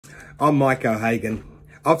I'm Mike O'Hagan.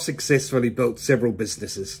 I've successfully built several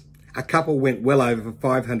businesses. A couple went well over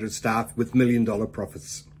 500 staff with $1 million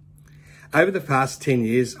profits. Over the past 10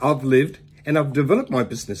 years, I've lived and I've developed my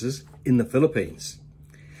businesses in the Philippines.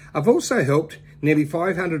 I've also helped nearly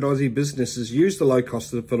 500 Aussie businesses use the low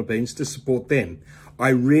cost of the Philippines to support them. I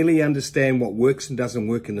really understand what works and doesn't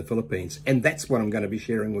work in the Philippines, and that's what I'm going to be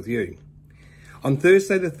sharing with you. On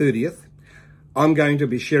Thursday the 30th, I'm going to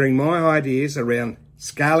be sharing my ideas around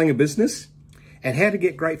scaling a business and how to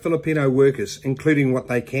get great Filipino workers, including what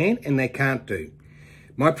they can and they can't do.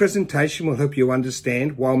 My presentation will help you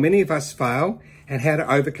understand why many of us fail and how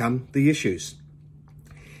to overcome the issues.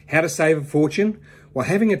 How to save a fortune while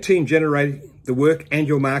having a team generate the work and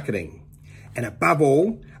your marketing. And above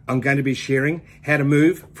all, I'm going to be sharing how to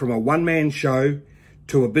move from a one-man show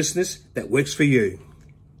to a business that works for you.